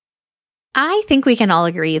I think we can all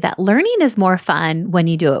agree that learning is more fun when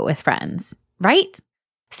you do it with friends, right?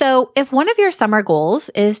 So if one of your summer goals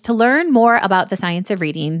is to learn more about the science of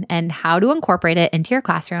reading and how to incorporate it into your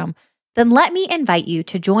classroom, then let me invite you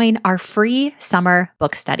to join our free summer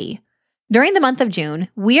book study. During the month of June,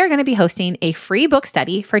 we are going to be hosting a free book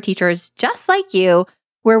study for teachers just like you,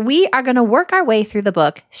 where we are going to work our way through the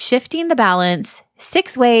book, Shifting the Balance,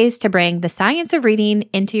 6 Ways to Bring the Science of Reading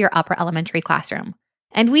into Your Upper Elementary Classroom.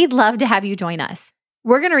 And we'd love to have you join us.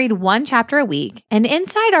 We're going to read 1 chapter a week, and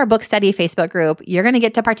inside our book study Facebook group, you're going to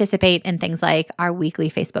get to participate in things like our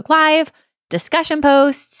weekly Facebook Live, discussion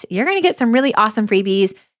posts, you're going to get some really awesome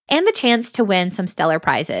freebies, and the chance to win some stellar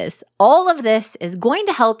prizes. All of this is going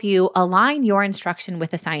to help you align your instruction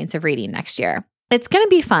with the science of reading next year. It's going to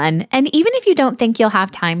be fun, and even if you don't think you'll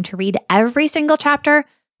have time to read every single chapter,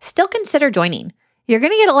 still consider joining. You're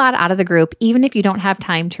going to get a lot out of the group, even if you don't have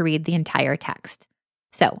time to read the entire text.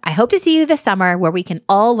 So I hope to see you this summer where we can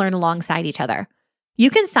all learn alongside each other.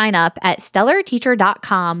 You can sign up at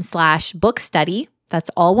stellarteacher.com/bookstudy.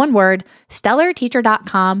 That's all one word,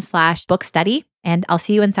 stellarteacher.com/bookstudy, and I'll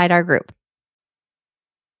see you inside our group.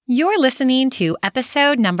 You're listening to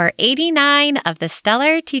episode number 89 of the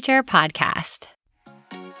Stellar Teacher Podcast.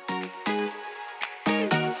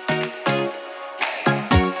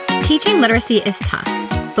 Teaching literacy is tough,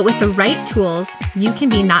 but with the right tools, you can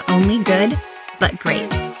be not only good, but great.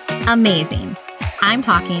 Amazing. I'm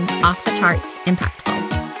talking off the charts impactful.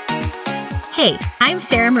 Hey, I'm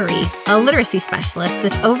Sarah Marie, a literacy specialist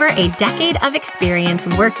with over a decade of experience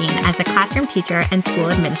working as a classroom teacher and school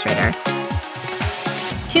administrator.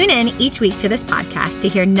 Tune in each week to this podcast to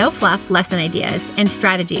hear no-fluff lesson ideas and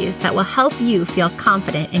strategies that will help you feel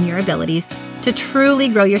confident in your abilities to truly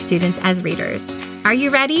grow your students as readers. Are you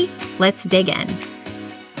ready? Let's dig in.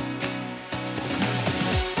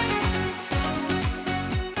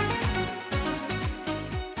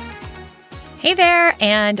 Hey there,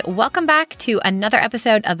 and welcome back to another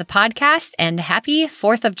episode of the podcast, and happy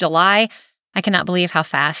 4th of July. I cannot believe how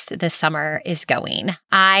fast this summer is going.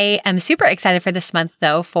 I am super excited for this month,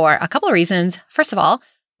 though, for a couple of reasons. First of all,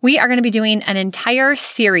 we are going to be doing an entire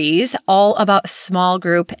series all about small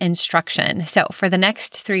group instruction. So for the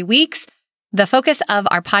next 3 weeks, the focus of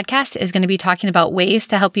our podcast is going to be talking about ways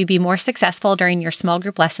to help you be more successful during your small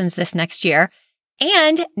group lessons this next year.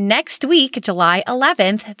 And next week, July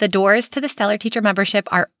 11th, the doors to the Stellar Teacher membership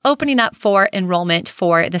are opening up for enrollment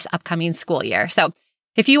for this upcoming school year. So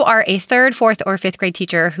if you are a 3rd, 4th, or 5th grade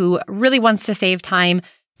teacher who really wants to save time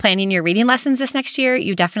planning your reading lessons this next year,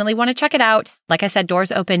 you definitely want to check it out. Like I said,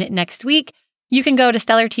 doors open next week. You can go to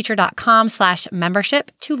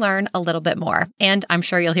stellarteacher.com/membership to learn a little bit more. And I'm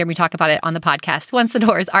sure you'll hear me talk about it on the podcast once the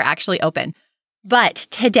doors are actually open. But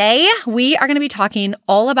today we are going to be talking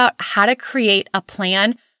all about how to create a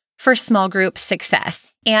plan for small group success.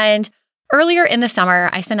 And earlier in the summer,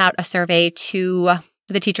 I sent out a survey to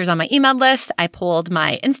the teachers on my email list. I polled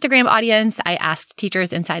my Instagram audience. I asked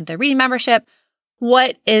teachers inside the reading membership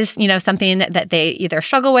what is, something that they either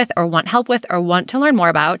struggle with or want help with or want to learn more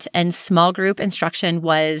about. And small group instruction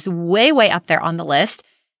was way, way up there on the list.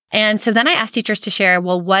 And so then I asked teachers to share,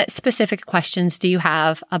 well, what specific questions do you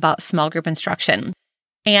have about small group instruction?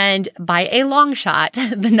 And by a long shot,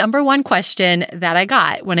 the number one question that I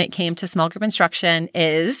got when it came to small group instruction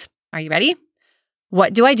is, are you ready?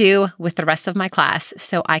 What do I do with the rest of my class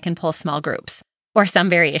so I can pull small groups? Or some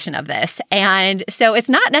variation of this. And so it's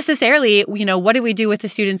not necessarily, what do we do with the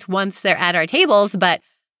students once they're at our tables, but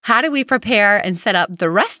how do we prepare and set up the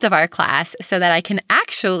rest of our class so that I can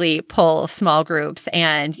actually pull small groups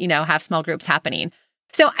and, have small groups happening?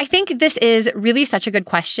 So I think this is really such a good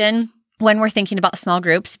question when we're thinking about small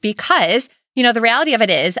groups because, the reality of it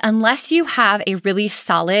is, unless you have a really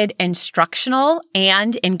solid instructional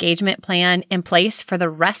and engagement plan in place for the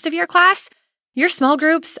rest of your class, your small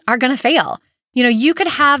groups are going to fail. You could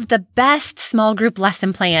have the best small group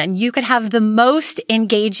lesson plan. You could have the most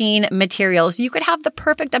engaging materials. You could have the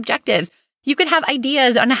perfect objectives. You could have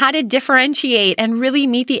ideas on how to differentiate and really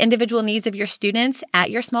meet the individual needs of your students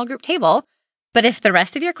at your small group table. But if the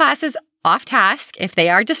rest of your class is off task, if they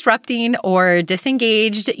are disrupting or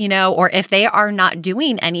disengaged, or if they are not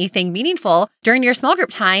doing anything meaningful during your small group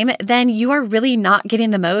time, then you are really not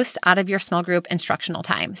getting the most out of your small group instructional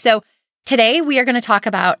time. So today, we are going to talk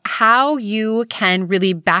about how you can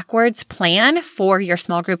really backwards plan for your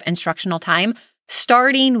small group instructional time,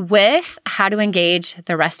 starting with how to engage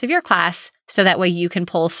the rest of your class so that way you can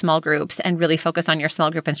pull small groups and really focus on your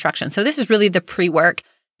small group instruction. So this is really the pre-work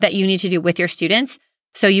that you need to do with your students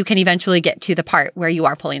so you can eventually get to the part where you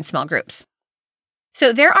are pulling small groups.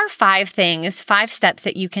 So there are 5 steps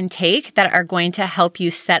that you can take that are going to help you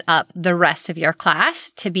set up the rest of your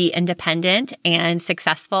class to be independent and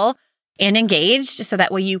successful and engaged so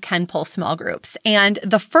that way you can pull small groups. And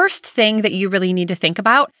the first thing that you really need to think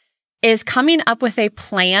about is coming up with a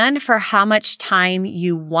plan for how much time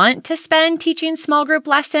you want to spend teaching small group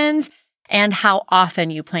lessons and how often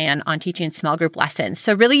you plan on teaching small group lessons.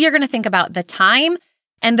 So really, you're going to think about the time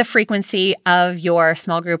and the frequency of your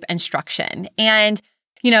small group instruction. And,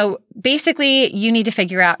 basically you need to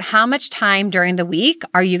figure out how much time during the week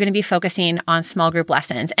are you going to be focusing on small group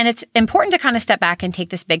lessons. And it's important to kind of step back and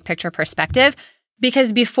take this big picture perspective,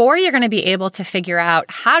 because before you're going to be able to figure out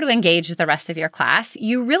how to engage the rest of your class,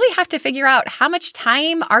 you really have to figure out how much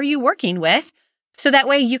time are you working with. So that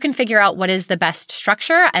way you can figure out what is the best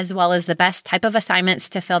structure as well as the best type of assignments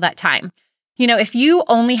to fill that time. If you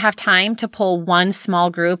only have time to pull one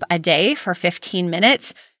small group a day for 15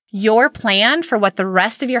 minutes, your plan for what the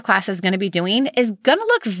rest of your class is going to be doing is going to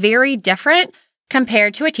look very different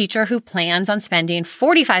compared to a teacher who plans on spending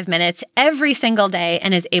 45 minutes every single day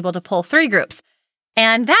and is able to pull 3 groups.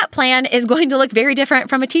 And that plan is going to look very different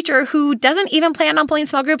from a teacher who doesn't even plan on pulling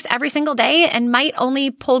small groups every single day and might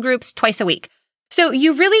only pull groups twice a week. So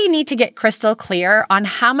you really need to get crystal clear on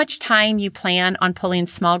how much time you plan on pulling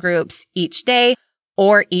small groups each day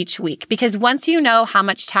or each week. Because once you know how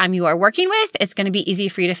much time you are working with, it's going to be easy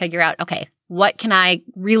for you to figure out, okay, what can I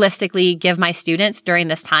realistically give my students during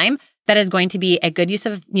this time that is going to be a good use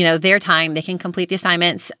of, their time. They can complete the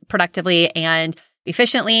assignments productively and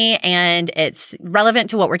efficiently, and it's relevant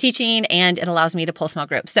to what we're teaching, and it allows me to pull small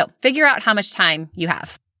groups. So figure out how much time you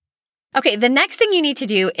have. Okay, the next thing you need to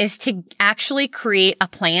do is to actually create a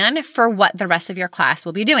plan for what the rest of your class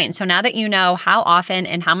will be doing. So now that you know how often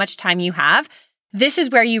and how much time you have, this is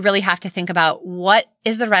where you really have to think about what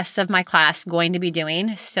is the rest of my class going to be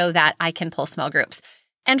doing so that I can pull small groups.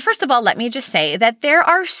 And first of all, let me just say that there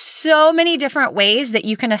are so many different ways that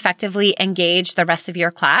you can effectively engage the rest of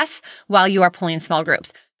your class while you are pulling small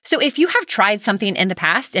groups. So if you have tried something in the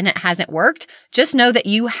past and it hasn't worked, just know that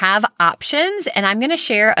you have options. And I'm going to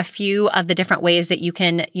share a few of the different ways that you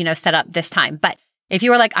can, set up this time. But if you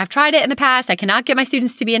were like, I've tried it in the past, I cannot get my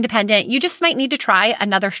students to be independent, you just might need to try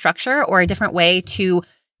another structure or a different way to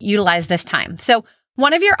utilize this time. So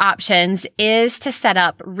one of your options is to set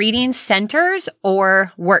up reading centers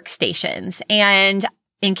or workstations. And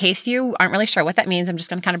in case you aren't really sure what that means, I'm just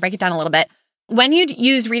going to kind of break it down a little bit. When you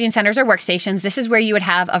use reading centers or workstations, this is where you would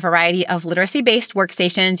have a variety of literacy-based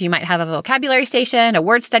workstations. You might have a vocabulary station, a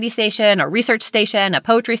word study station, a research station, a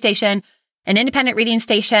poetry station, an independent reading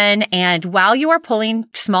station. And while you are pulling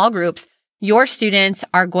small groups, your students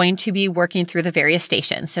are going to be working through the various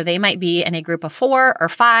stations. So they might be in a group of 4 or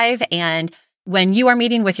 5. And when you are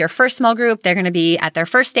meeting with your first small group, they're going to be at their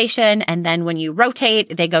first station. And then when you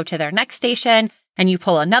rotate, they go to their next station and you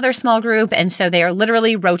pull another small group. And so they are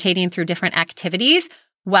literally rotating through different activities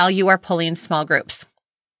while you are pulling small groups.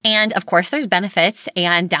 And of course, there's benefits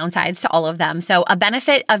and downsides to all of them. So a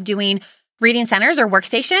benefit of doing reading centers or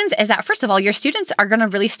workstations is that, first of all, your students are going to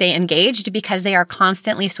really stay engaged because they are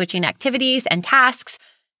constantly switching activities and tasks.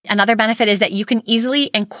 Another benefit is that you can easily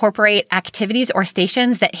incorporate activities or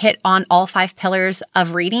stations that hit on all 5 pillars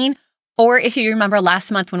of reading. Or if you remember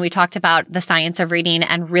last month when we talked about the science of reading,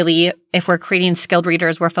 and really, if we're creating skilled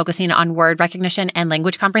readers, we're focusing on word recognition and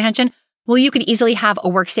language comprehension. Well, you could easily have a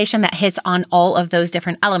workstation that hits on all of those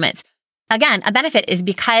different elements. Again, a benefit is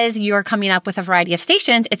because you're coming up with a variety of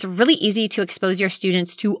stations, it's really easy to expose your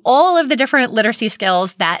students to all of the different literacy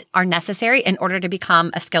skills that are necessary in order to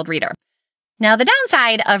become a skilled reader. Now, the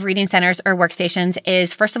downside of reading centers or workstations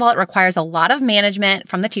is, first of all, it requires a lot of management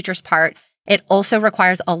from the teacher's part. It also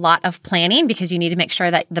requires a lot of planning because you need to make sure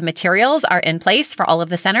that the materials are in place for all of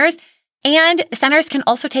the centers. And centers can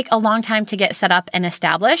also take a long time to get set up and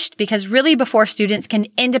established because really before students can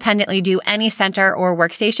independently do any center or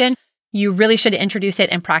workstation, you really should introduce it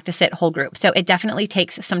and practice it whole group. So it definitely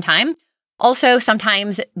takes some time. Also,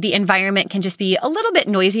 sometimes the environment can just be a little bit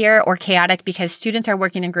noisier or chaotic because students are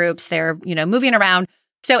working in groups, they're, moving around.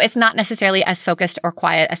 So it's not necessarily as focused or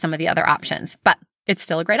quiet as some of the other options, but it's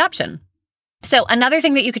still a great option. So another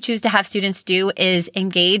thing that you could choose to have students do is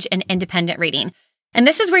engage in independent reading. And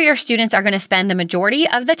this is where your students are going to spend the majority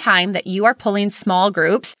of the time that you are pulling small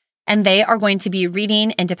groups, and they are going to be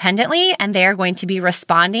reading independently, and they are going to be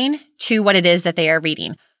responding to what it is that they are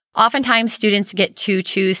reading. Oftentimes, students get to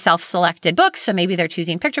choose self-selected books. So maybe they're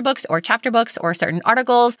choosing picture books or chapter books or certain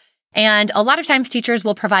articles. And a lot of times teachers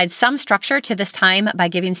will provide some structure to this time by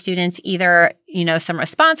giving students either, some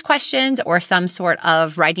response questions or some sort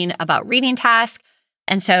of writing about reading task.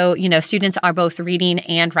 And so, students are both reading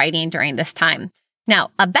and writing during this time. Now,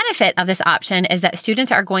 a benefit of this option is that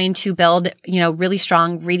students are going to build, really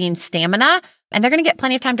strong reading stamina, and they're going to get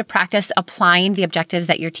plenty of time to practice applying the objectives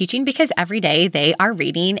that you're teaching because every day they are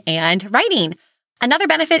reading and writing. Another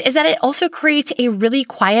benefit is that it also creates a really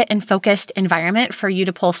quiet and focused environment for you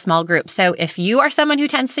to pull small groups. So if you are someone who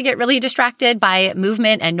tends to get really distracted by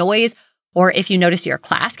movement and noise, or if you notice your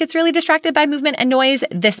class gets really distracted by movement and noise,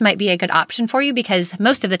 this might be a good option for you because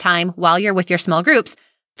most of the time while you're with your small groups,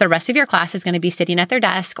 the rest of your class is going to be sitting at their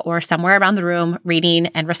desk or somewhere around the room reading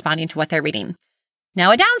and responding to what they're reading.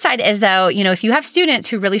 Now, a downside is though, if you have students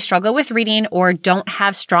who really struggle with reading or don't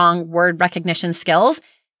have strong word recognition skills,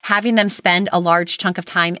 having them spend a large chunk of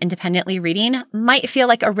time independently reading might feel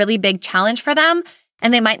like a really big challenge for them,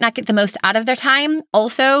 and they might not get the most out of their time.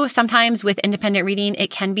 Also, sometimes with independent reading, it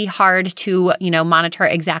can be hard to, monitor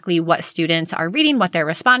exactly what students are reading, what they're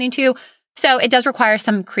responding to. So it does require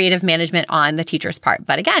some creative management on the teacher's part.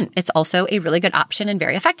 But again, it's also a really good option and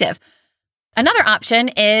very effective. Another option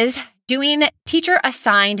is doing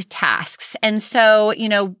teacher-assigned tasks. And so,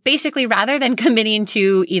 basically rather than committing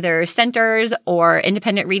to either centers or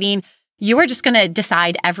independent reading, you are just going to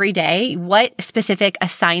decide every day what specific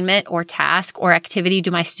assignment or task or activity do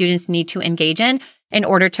my students need to engage in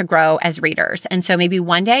order to grow as readers. And so maybe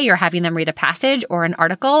one day you're having them read a passage or an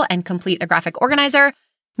article and complete a graphic organizer.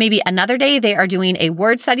 Maybe another day they are doing a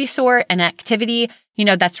word study sort, an activity,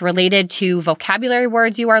 that's related to vocabulary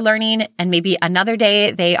words you are learning. And maybe another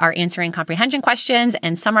day they are answering comprehension questions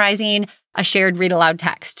and summarizing a shared read aloud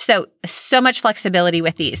text. So much flexibility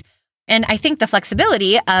with these. And I think the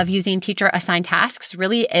flexibility of using teacher assigned tasks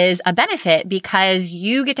really is a benefit because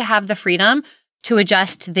you get to have the freedom to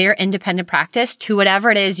adjust their independent practice to whatever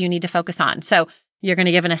it is you need to focus on. So you're going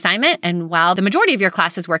to give an assignment, and while the majority of your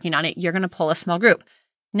class is working on it, you're going to pull a small group.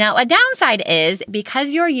 Now, a downside is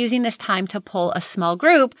because you're using this time to pull a small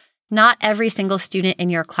group, not every single student in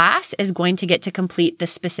your class is going to get to complete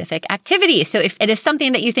this specific activity. So if it is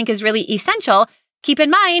something that you think is really essential, keep in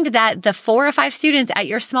mind that the 4 or 5 students at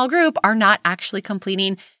your small group are not actually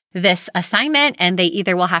completing this assignment, and they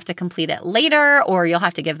either will have to complete it later or you'll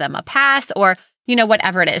have to give them a pass or,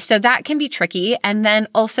 whatever it is. So that can be tricky. And then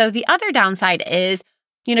also the other downside is,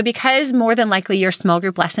 because more than likely your small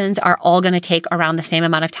group lessons are all going to take around the same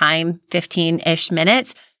amount of time, 15-ish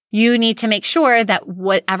minutes, you need to make sure that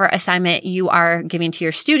whatever assignment you are giving to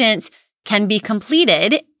your students can be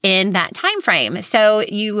completed in that time frame. So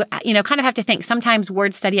you kind of have to think sometimes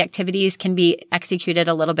word study activities can be executed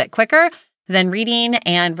a little bit quicker than reading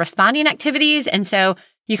and responding activities. And so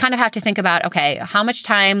you kind of have to think about, okay, how much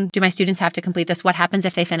time do my students have to complete this? What happens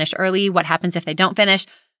if they finish early? What happens if they don't finish?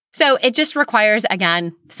 So it just requires,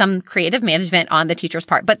 again, some creative management on the teacher's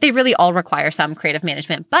part, but they really all require some creative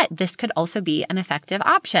management. But this could also be an effective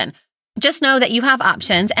option. Just know that you have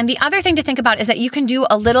options. And the other thing to think about is that you can do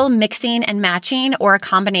a little mixing and matching or a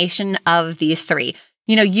combination of these 3.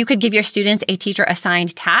 You could give your students a teacher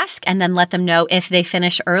assigned task and then let them know if they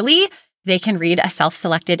finish early, they can read a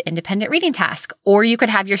self-selected independent reading task. Or you could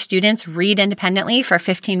have your students read independently for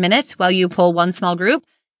 15 minutes while you pull one small group.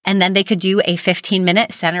 And then they could do a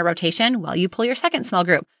 15-minute center rotation while you pull your second small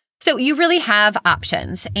group. So you really have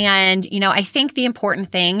options. And, I think the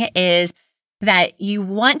important thing is that you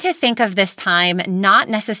want to think of this time not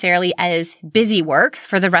necessarily as busy work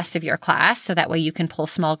for the rest of your class, so that way you can pull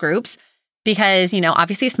small groups. Because,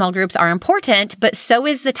 obviously small groups are important, but so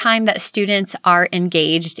is the time that students are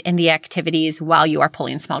engaged in the activities while you are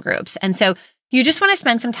pulling small groups. And so you just want to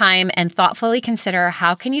spend some time and thoughtfully consider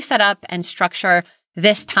how can you set up and structure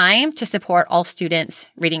this time to support all students'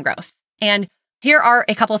 reading growth. And here are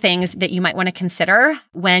a couple things that you might want to consider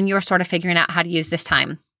when you're sort of figuring out how to use this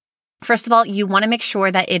time. First of all, you want to make sure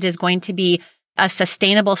that it is going to be a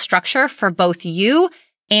sustainable structure for both you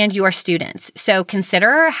and your students. So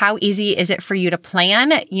consider how easy is it for you to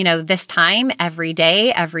plan, this time every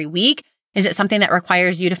day, every week? Is it something that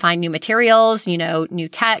requires you to find new materials, new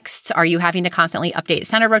texts? Are you having to constantly update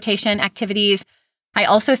center rotation activities? I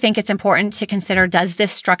also think it's important to consider, does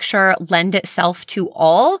this structure lend itself to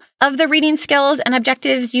all of the reading skills and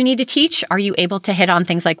objectives you need to teach? Are you able to hit on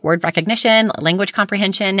things like word recognition, language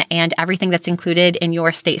comprehension, and everything that's included in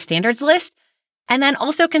your state standards list? And then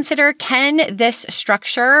also consider, can this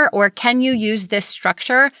structure or can you use this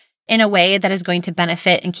structure in a way that is going to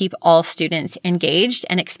benefit and keep all students engaged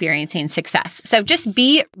and experiencing success? So just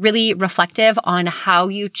be really reflective on how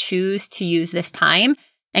you choose to use this time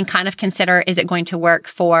and kind of consider, is it going to work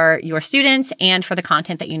for your students and for the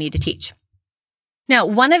content that you need to teach? Now,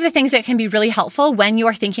 one of the things that can be really helpful when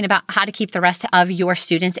you're thinking about how to keep the rest of your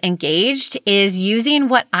students engaged is using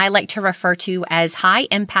what I like to refer to as high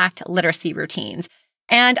impact literacy routines.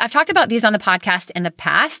 And I've talked about these on the podcast in the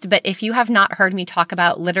past, but if you have not heard me talk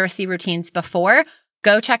about literacy routines before,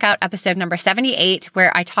 go check out episode number 78,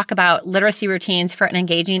 where I talk about literacy routines for an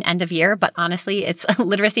engaging end of year. But honestly, it's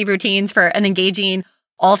literacy routines for an engaging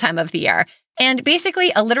all time of the year. And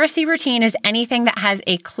basically, a literacy routine is anything that has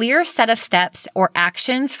a clear set of steps or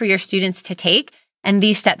actions for your students to take. And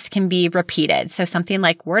these steps can be repeated. So something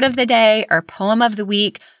like word of the day or poem of the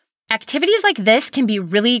week. Activities like this can be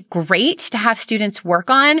really great to have students work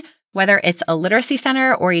on, whether it's a literacy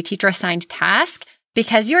center or a teacher assigned task,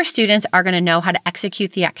 because your students are going to know how to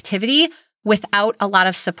execute the activity without a lot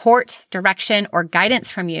of support, direction, or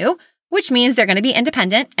guidance from you, which means they're going to be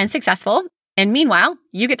independent and successful. And meanwhile,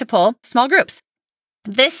 you get to pull small groups.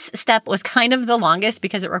 This step was kind of the longest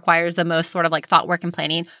because it requires the most sort of like thought work and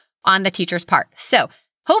planning on the teacher's part. So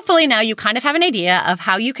hopefully now you kind of have an idea of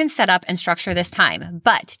how you can set up and structure this time.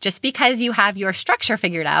 But just because you have your structure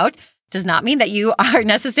figured out does not mean that you are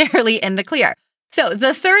necessarily in the clear. So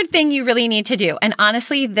the third thing you really need to do, and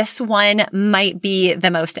honestly, this one might be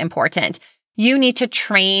the most important, you need to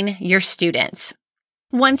train your students.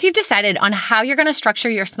 Once you've decided on how you're going to structure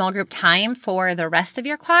your small group time for the rest of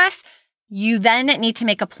your class, you then need to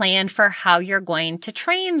make a plan for how you're going to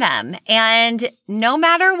train them. And no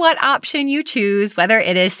matter what option you choose, whether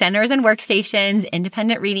it is centers and workstations,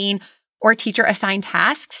 independent reading, or teacher assigned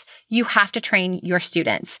tasks, you have to train your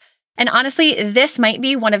students. And honestly, this might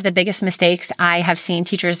be one of the biggest mistakes I have seen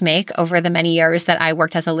teachers make over the many years that I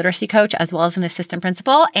worked as a literacy coach as well as an assistant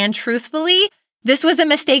principal. And truthfully, this was a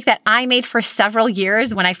mistake that I made for several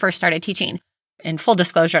years when I first started teaching. In full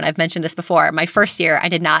disclosure, and I've mentioned this before, my first year, I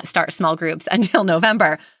did not start small groups until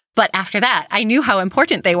November. But after that, I knew how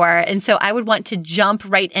important they were. And so I would want to jump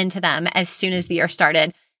right into them as soon as the year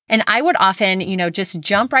started. And I would often, just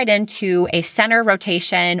jump right into a center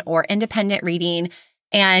rotation or independent reading.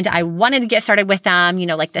 And I wanted to get started with them,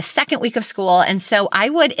 like the second week of school. And so I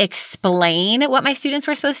would explain what my students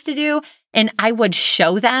were supposed to do, and I would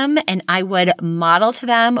show them and I would model to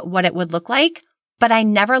them what it would look like. But I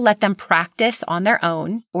never let them practice on their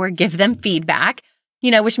own or give them feedback,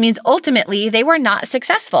 which means ultimately they were not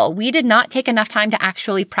successful. We did not take enough time to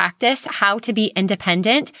actually practice how to be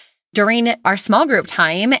independent during our small group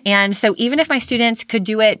time. And so even if my students could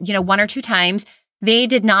do it, one or two times, they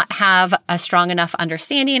did not have a strong enough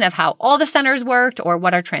understanding of how all the centers worked or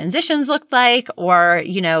what our transitions looked like or,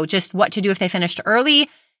 just what to do if they finished early.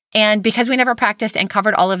 And because we never practiced and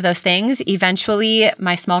covered all of those things, eventually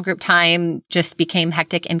my small group time just became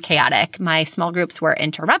hectic and chaotic. My small groups were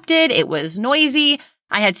interrupted. It was noisy.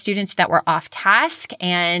 I had students that were off task.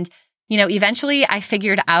 And, eventually I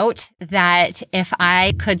figured out that if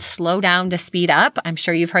I could slow down to speed up, I'm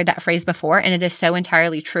sure you've heard that phrase before, and it is so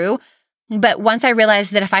entirely true. But once I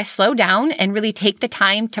realized that if I slow down and really take the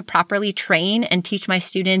time to properly train and teach my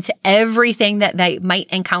students everything that they might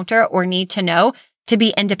encounter or need to know to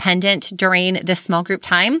be independent during this small group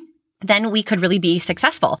time, then we could really be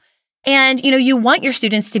successful. And, you want your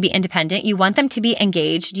students to be independent. You want them to be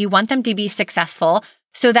engaged. You want them to be successful.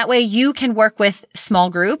 So that way you can work with small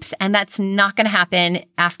groups. And that's not going to happen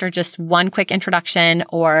after just one quick introduction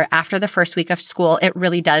or after the first week of school. It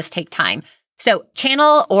really does take time. So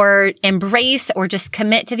channel or embrace or just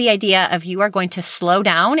commit to the idea of you are going to slow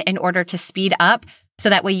down in order to speed up so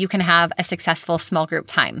that way you can have a successful small group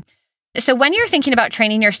time. So when you're thinking about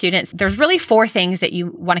training your students, there's really 4 things that you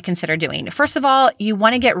want to consider doing. First of all, you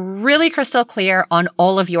want to get really crystal clear on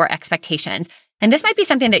all of your expectations. And this might be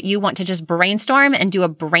something that you want to just brainstorm and do a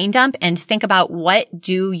brain dump and think about what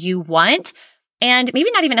do you want? And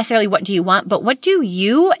maybe not even necessarily what do you want, but what do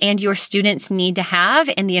you and your students need to have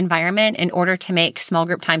in the environment in order to make small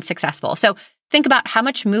group time successful? So think about how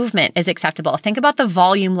much movement is acceptable. Think about the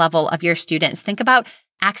volume level of your students. Think about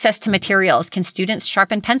access to materials. Can students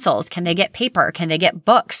sharpen pencils? Can they get paper? Can they get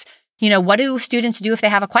books? What do students do if they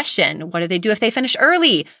have a question? What do they do if they finish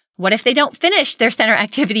early? What if they don't finish their center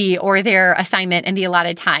activity or their assignment in the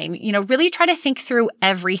allotted time? Really try to think through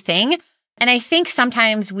everything. And I think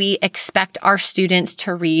sometimes we expect our students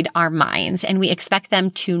to read our minds and we expect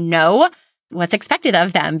them to know what's expected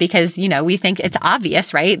of them because, we think it's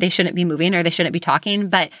obvious, right? They shouldn't be moving or they shouldn't be talking.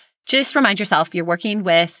 But just remind yourself you're working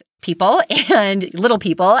with people and little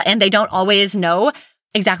people and they don't always know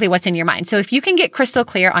exactly what's in your mind. So if you can get crystal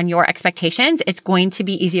clear on your expectations, it's going to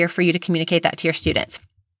be easier for you to communicate that to your students.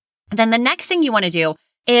 Then the next thing you want to do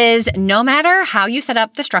is no matter how you set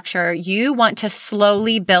up the structure, you want to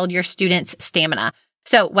slowly build your students' stamina.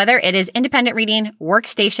 So whether it is independent reading,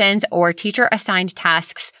 workstations, or teacher assigned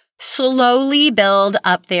tasks, slowly build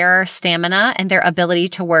up their stamina and their ability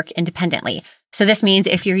to work independently. So this means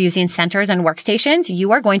if you're using centers and workstations,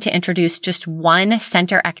 you are going to introduce just one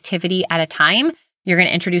center activity at a time. You're going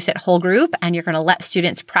to introduce it whole group, and you're going to let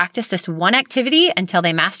students practice this one activity until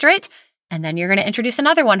they master it. And then you're going to introduce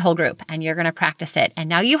another one whole group, and you're going to practice it. And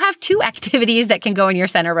now you have 2 activities that can go in your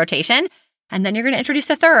center rotation. And then you're going to introduce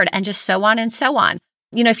a third, and just so on and so on.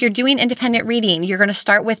 If you're doing independent reading, you're going to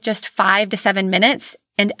start with just 5 to 7 minutes.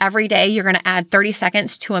 And every day you're going to add 30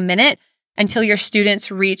 seconds to a minute until your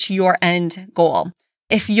students reach your end goal.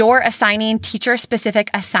 If you're assigning teacher-specific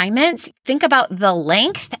assignments, think about the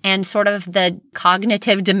length and sort of the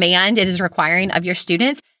cognitive demand it is requiring of your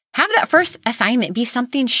students. Have that first assignment be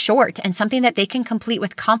something short and something that they can complete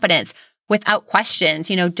with confidence without questions.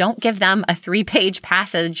 Don't give them a 3-page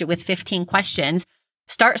passage with 15 questions.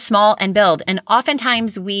 Start small and build. And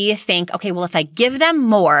oftentimes we think, okay, well, if I give them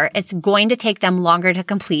more, it's going to take them longer to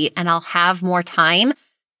complete and I'll have more time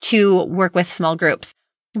to work with small groups.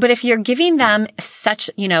 But if you're giving them such,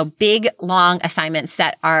 big, long assignments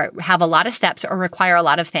that have a lot of steps or require a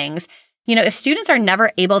lot of things, if students are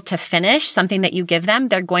never able to finish something that you give them,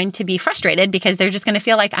 they're going to be frustrated because they're just going to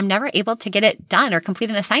feel like I'm never able to get it done or complete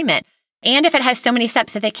an assignment. And if it has so many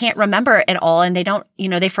steps that they can't remember it all and they don't,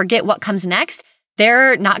 they forget what comes next,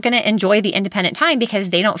 they're not going to enjoy the independent time because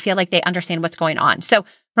they don't feel like they understand what's going on. So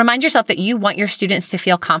remind yourself that you want your students to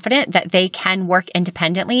feel confident that they can work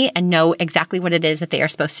independently and know exactly what it is that they are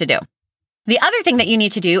supposed to do. The other thing that you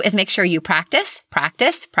need to do is make sure you practice,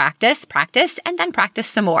 and then practice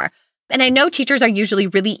some more. And I know teachers are usually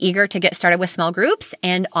really eager to get started with small groups.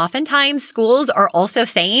 And oftentimes schools are also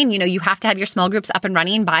saying, you have to have your small groups up and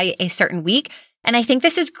running by a certain week. And I think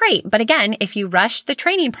this is great. But again, if you rush the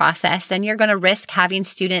training process, then you're going to risk having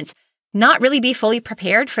students not really be fully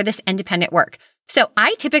prepared for this independent work. So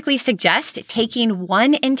I typically suggest taking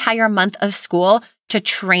 1 entire month of school to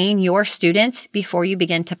train your students before you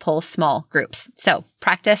begin to pull small groups. So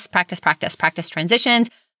practice transitions,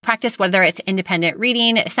 practice whether it's independent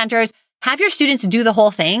reading centers. Have your students do the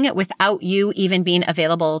whole thing without you even being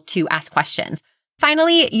available to ask questions.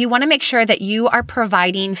 Finally, you want to make sure that you are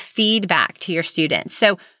providing feedback to your students.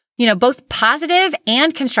 So, both positive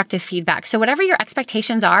and constructive feedback. So whatever your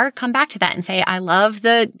expectations are, come back to that and say, I love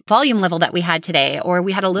the volume level that we had today, or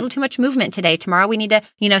we had a little too much movement today. Tomorrow we need to,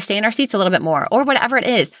 stay in our seats a little bit more, or whatever it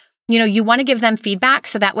is. You want to give them feedback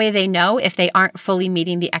so that way they know if they aren't fully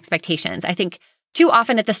meeting the expectations. I think too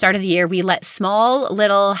often at the start of the year, we let small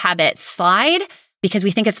little habits slide because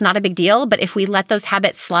we think it's not a big deal. But if we let those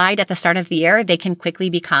habits slide at the start of the year, they can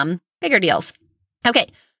quickly become bigger deals. Okay.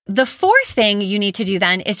 The fourth thing you need to do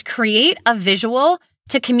then is create a visual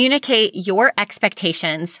to communicate your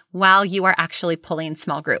expectations while you are actually pulling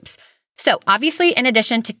small groups. So obviously, in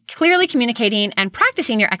addition to clearly communicating and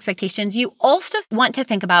practicing your expectations, you also want to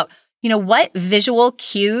think about, what visual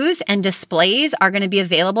cues and displays are going to be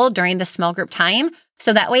available during the small group time.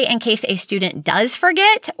 So that way, in case a student does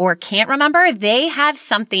forget or can't remember, they have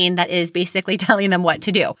something that is basically telling them what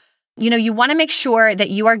to do. You want to make sure that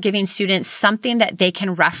you are giving students something that they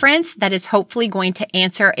can reference that is hopefully going to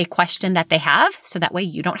answer a question that they have. So that way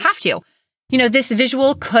you don't have to. This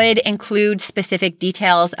visual could include specific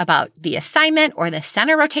details about the assignment or the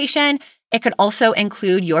center rotation. It could also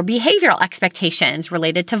include your behavioral expectations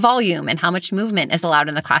related to volume and how much movement is allowed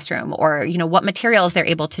in the classroom, or, what materials they're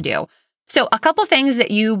able to do. So a couple things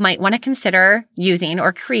that you might want to consider using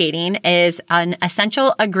or creating is an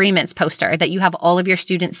essential agreements poster that you have all of your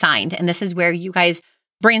students signed. And this is where you guys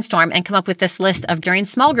brainstorm and come up with this list of during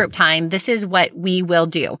small group time, this is what we will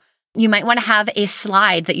do. You might want to have a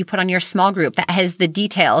slide that you put on your small group that has the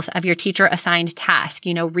details of your teacher assigned task.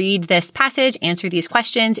 Read this passage, answer these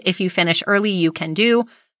questions. If you finish early, you can do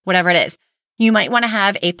whatever it is. You might want to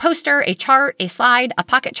have a poster, a chart, a slide, a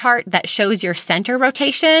pocket chart that shows your center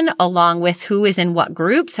rotation along with who is in what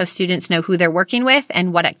group so students know who they're working with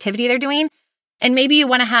and what activity they're doing. And maybe you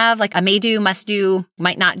want to have like a may do, must do,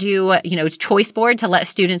 might not do, choice board to let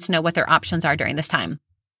students know what their options are during this time.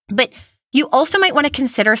 But you also might want to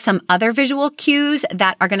consider some other visual cues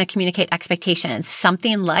that are going to communicate expectations.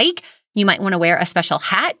 Something like you might want to wear a special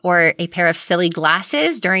hat or a pair of silly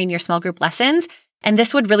glasses during your small group lessons. And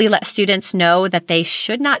this would really let students know that they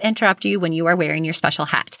should not interrupt you when you are wearing your special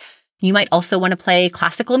hat. You might also want to play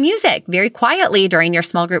classical music very quietly during your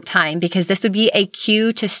small group time, because this would be a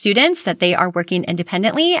cue to students that they are working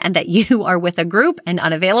independently and that you are with a group and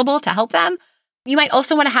unavailable to help them. You might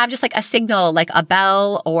also want to have just like a signal, like a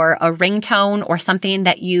bell or a ringtone or something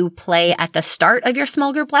that you play at the start of your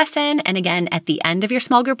small group lesson and again at the end of your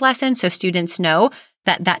small group lesson, so students know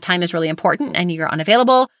that that time is really important and you're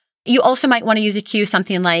unavailable. You also might want to use a cue,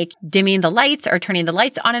 something like dimming the lights or turning the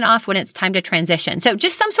lights on and off when it's time to transition. So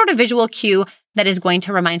just some sort of visual cue that is going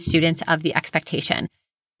to remind students of the expectation.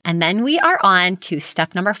 And then we are on to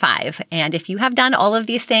step number 5. And if you have done all of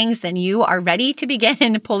these things, then you are ready to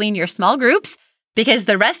begin pulling your small groups, because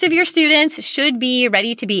the rest of your students should be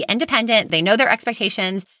ready to be independent. They know their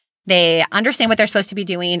expectations. They understand what they're supposed to be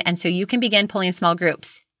doing. And so you can begin pulling small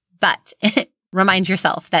groups. But remind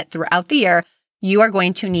yourself that throughout the year, you are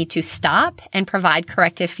going to need to stop and provide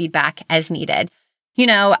corrective feedback as needed.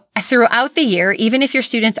 Throughout the year, even if your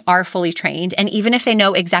students are fully trained and even if they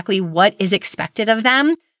know exactly what is expected of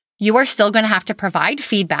them, you are still going to have to provide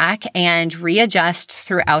feedback and readjust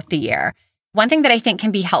throughout the year. One thing that I think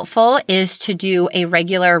can be helpful is to do a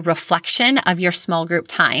regular reflection of your small group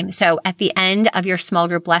time. So at the end of your small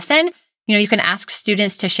group lesson, you can ask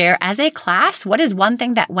students to share as a class, what is one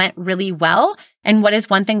thing that went really well and what is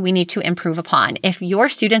one thing we need to improve upon? If your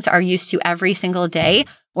students are used to every single day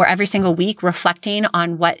or every single week reflecting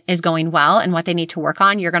on what is going well and what they need to work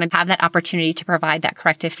on, you're going to have that opportunity to provide that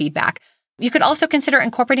corrective feedback. You could also consider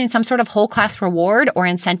incorporating some sort of whole class reward or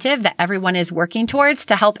incentive that everyone is working towards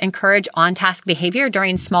to help encourage on-task behavior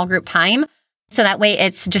during small group time. So that way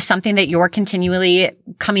it's just something that you're continually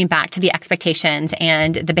coming back to the expectations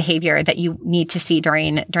and the behavior that you need to see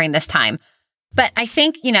during this time. But I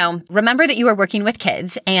think, remember that you are working with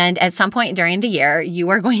kids, and at some point during the year, you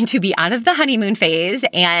are going to be out of the honeymoon phase.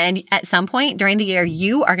 And at some point during the year,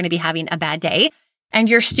 you are going to be having a bad day. And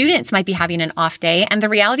your students might be having an off day. And the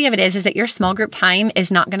reality of it is that your small group time is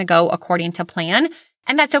not going to go according to plan.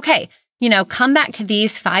 And that's okay. Come back to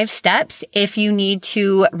these 5 steps if you need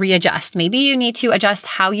to readjust. Maybe you need to adjust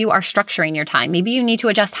how you are structuring your time. Maybe you need to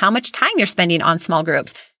adjust how much time you're spending on small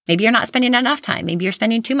groups. Maybe you're not spending enough time. Maybe you're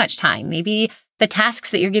spending too much time. Maybe the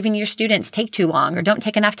tasks that you're giving your students take too long or don't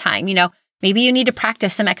take enough time. Maybe you need to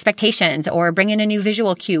practice some expectations or bring in a new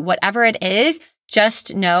visual cue. Whatever it is,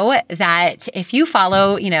 just know that if you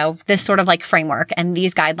follow, this sort of like framework and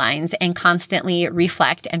these guidelines and constantly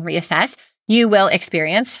reflect and reassess, you will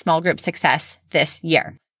experience small group success this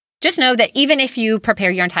year. Just know that even if you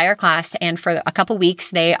prepare your entire class and for a couple weeks,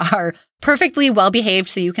 they are perfectly well behaved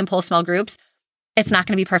so you can pull small groups, it's not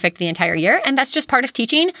going to be perfect the entire year. And that's just part of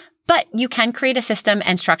teaching, but you can create a system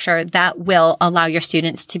and structure that will allow your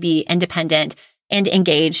students to be independent and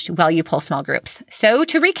engaged while you pull small groups. So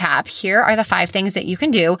to recap, here are the 5 things that you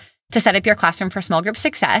can do to set up your classroom for small group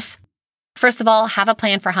success. First of all, have a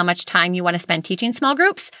plan for how much time you want to spend teaching small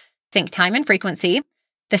groups. Think time and frequency.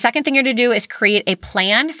 The second thing you're to do is create a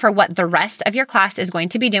plan for what the rest of your class is going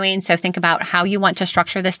to be doing. So think about how you want to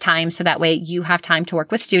structure this time so that way you have time to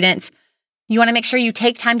work with students. You want to make sure you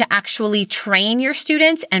take time to actually train your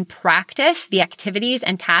students and practice the activities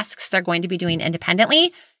and tasks they're going to be doing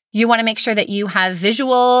independently. You want to make sure that you have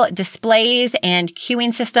visual displays and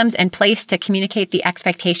cueing systems in place to communicate the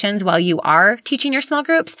expectations while you are teaching your small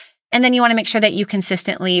groups. And then you want to make sure that you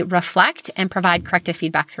consistently reflect and provide corrective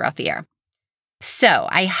feedback throughout the year. So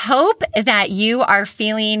I hope that you are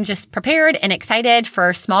feeling just prepared and excited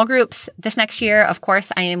for small groups this next year. Of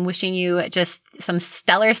course, I am wishing you just some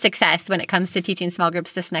stellar success when it comes to teaching small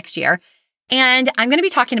groups this next year. And I'm going to be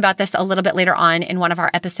talking about this a little bit later on in one of our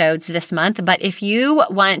episodes this month. But if you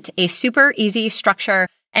want a super easy structure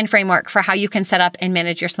and framework for how you can set up and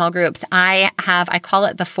manage your small groups, I call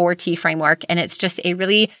it the 4T framework. And it's just a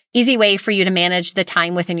really easy way for you to manage the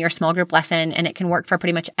time within your small group lesson. And it can work for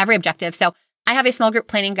pretty much every objective. So I have a small group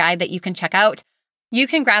planning guide that you can check out. You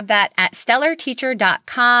can grab that at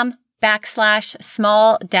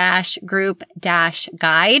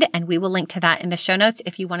stellarteacher.com/small-group-guide. And we will link to that in the show notes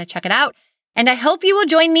if you want to check it out. And I hope you will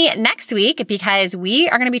join me next week because we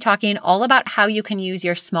are going to be talking all about how you can use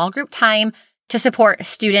your small group time to support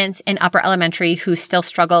students in upper elementary who still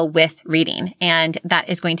struggle with reading. And that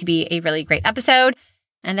is going to be a really great episode.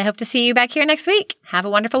 And I hope to see you back here next week. Have a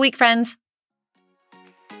wonderful week, friends.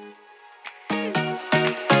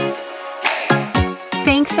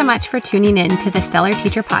 Thanks so much for tuning in to the Stellar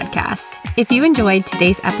Teacher Podcast. If you enjoyed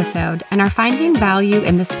today's episode and are finding value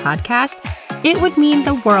in this podcast, it would mean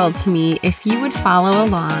the world to me if you would follow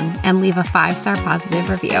along and leave a 5-star positive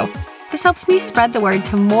review. This helps me spread the word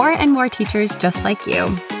to more and more teachers just like you.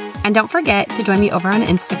 And don't forget to join me over on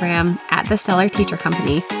Instagram at the Stellar Teacher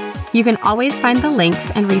Company. You can always find the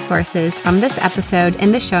links and resources from this episode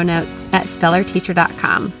in the show notes at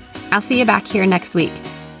stellarteacher.com. I'll see you back here next week.